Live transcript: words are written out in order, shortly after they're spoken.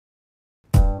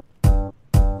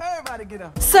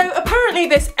So apparently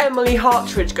this Emily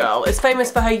Hartridge girl is famous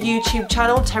for her YouTube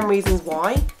channel 10 Reasons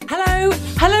Why. Hello!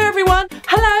 Hello everyone!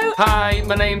 Hello! Hi,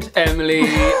 my name's Emily.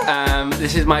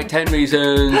 This is my 10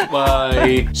 Reasons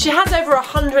Why. She has over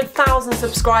 100,000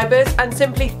 subscribers and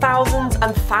simply thousands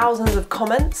and thousands of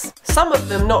comments. Some of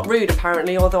them not rude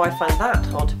apparently, although I find that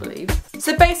hard to believe.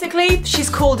 So basically, she's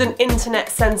called an internet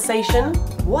sensation.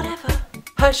 Whatever.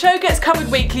 Her show gets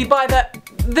covered weekly by the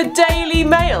Daily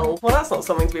Mail. Well, that's not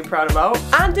something to be proud about.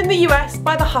 And in the US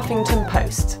by the Huffington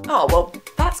Post. Oh, well,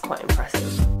 that's quite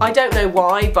impressive. I don't know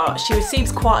why, but she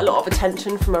receives quite a lot of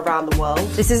attention from around the world.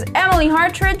 This is Emily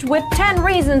Hartridge with 10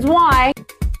 Reasons Why.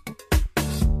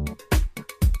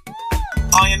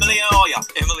 Hi Emily, how are you?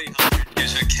 Emily Hartridge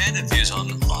gives her candid views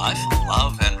on life,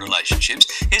 love and relationships.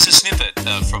 Here's a snippet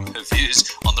from her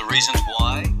views on the reasons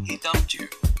why he dumped you.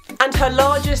 And her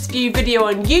largest viewed video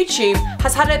on YouTube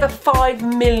has had over 5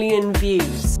 million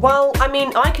views. Well, I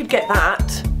mean, I could get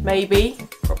that, maybe.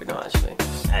 Probably not, actually.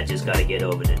 I just gotta get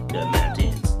over the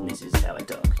mountains, and this is how I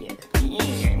talk, yeah.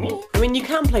 I mean, you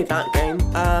can play that game,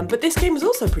 but this game is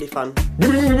also pretty fun.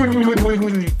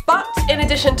 But in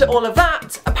addition to all of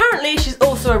that, apparently she's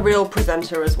also a real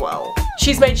presenter as well.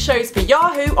 She's made shows for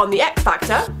Yahoo on The X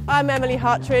Factor. I'm Emily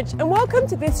Hartridge, and welcome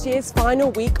to this year's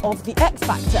final week of The X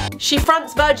Factor. She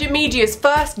fronts Virgin Media's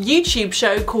first YouTube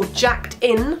show called Jacked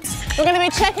In. We're going to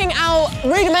be checking out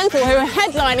Rudimental, who are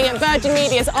headlining at Virgin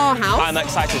Media's Our House. I'm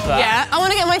excited for that. Yeah, I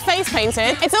want to get my face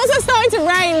painted. It's also starting to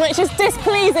rain, which is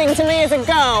displeasing to me as a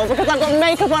girl, because I've got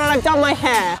makeup on and I've done my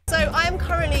hair. So I am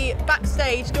currently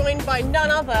backstage, joined by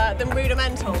none other than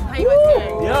Rudimental. How are you guys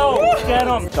doing? Yo, get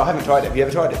on. So I haven't tried it. Have you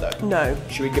ever tried it though? No.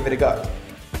 Should we give it a go?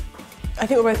 I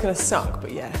think we're both going to suck,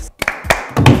 but yes.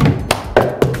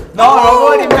 No, I've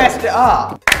already messed it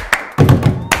up.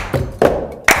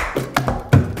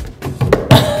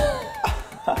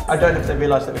 I don't know if they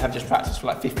realise that we have just practiced for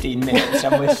like 15 minutes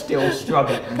and we're still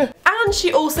struggling. And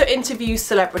she also interviews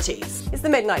celebrities. It's the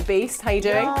Midnight Beast. How you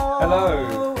doing?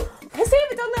 Hello. Has he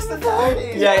ever done that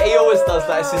before? Yeah, he always does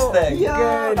that. It's his thing.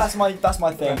 Yeah, that's my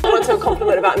thing. I want to a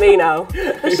compliment about me now.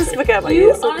 Let's just forget about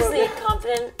you. Honestly,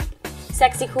 confident,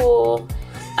 sexy, cool.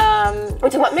 We're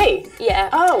talking about me? Yeah.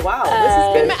 Oh wow,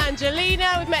 this We've is good. met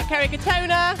Angelina, we've met Kerry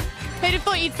Katona. Who'd have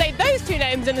thought you'd say those two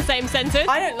names in the same sentence?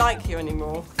 I don't like you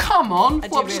anymore. Come on, I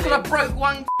do what, just really. because I broke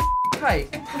one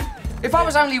cake? If I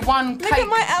was only one Look cake... at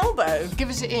my elbow. Give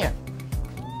us it here.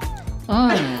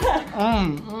 I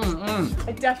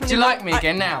definitely. Do you like me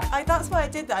again now? That's why I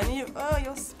did that. I knew. Oh,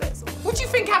 your spit's. What do you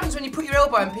think happens when you put your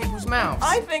elbow in people's mouths?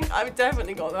 I think I've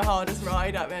definitely got the hardest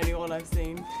ride out of anyone I've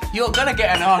seen. You're gonna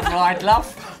get an hard ride,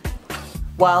 love.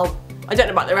 Well, I don't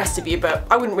know about the rest of you, but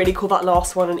I wouldn't really call that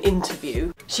last one an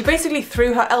interview. She basically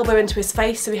threw her elbow into his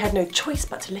face, so he had no choice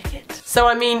but to lick it. So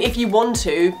I mean, if you want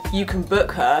to, you can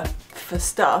book her for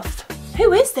stuff.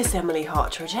 Who is this Emily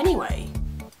Hartridge anyway?